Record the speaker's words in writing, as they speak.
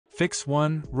Fix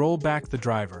 1. Roll back the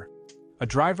driver. A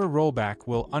driver rollback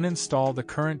will uninstall the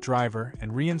current driver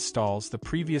and reinstalls the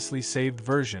previously saved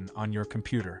version on your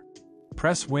computer.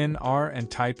 Press Win+R and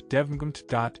type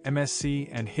devmgmt.msc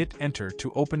and hit Enter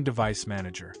to open Device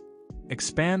Manager.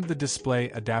 Expand the Display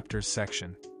Adapters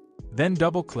section. Then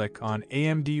double-click on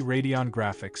AMD Radeon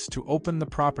Graphics to open the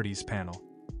Properties panel.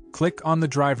 Click on the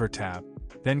Driver tab,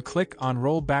 then click on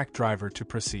Rollback Driver to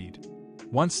proceed.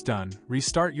 Once done,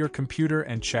 restart your computer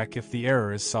and check if the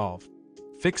error is solved.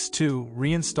 Fix 2.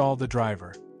 Reinstall the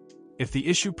driver. If the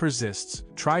issue persists,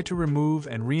 try to remove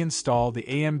and reinstall the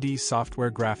AMD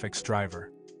Software Graphics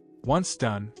driver. Once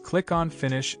done, click on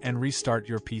Finish and restart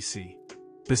your PC.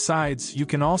 Besides, you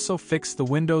can also fix the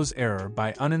Windows error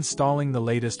by uninstalling the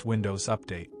latest Windows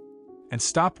update. And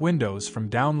stop Windows from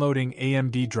downloading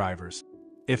AMD drivers.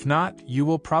 If not, you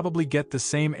will probably get the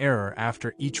same error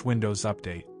after each Windows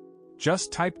update.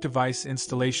 Just type Device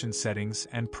Installation Settings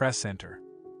and press Enter.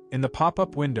 In the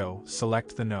pop-up window,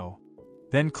 select the No.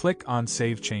 Then click on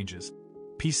Save Changes.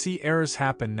 PC errors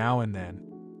happen now and then.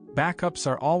 Backups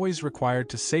are always required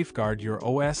to safeguard your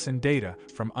OS and data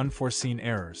from unforeseen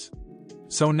errors.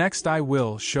 So next I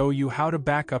will show you how to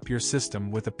back up your system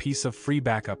with a piece of free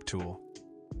backup tool.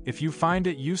 If you find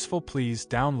it useful, please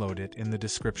download it in the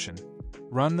description.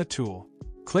 Run the tool.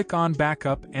 Click on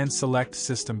Backup and select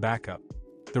System Backup.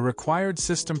 The required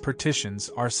system partitions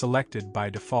are selected by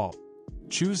default.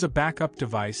 Choose a backup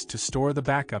device to store the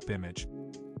backup image.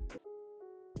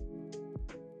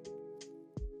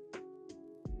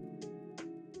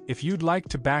 If you'd like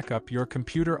to back up your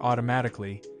computer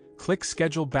automatically, click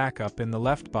Schedule Backup in the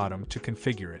left bottom to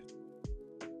configure it.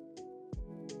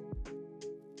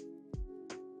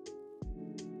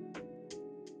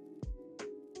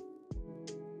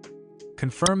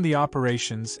 Confirm the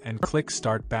operations and click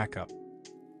Start Backup.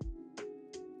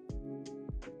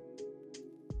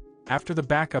 After the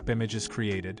backup image is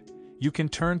created, you can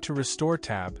turn to Restore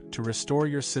tab to restore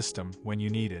your system when you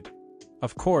need it.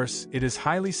 Of course, it is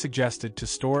highly suggested to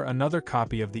store another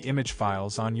copy of the image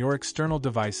files on your external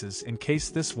devices in case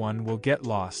this one will get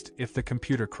lost if the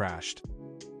computer crashed.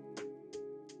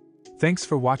 Thanks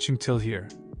for watching till here.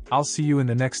 I'll see you in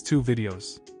the next 2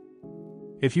 videos.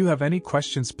 If you have any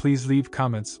questions, please leave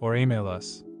comments or email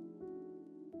us.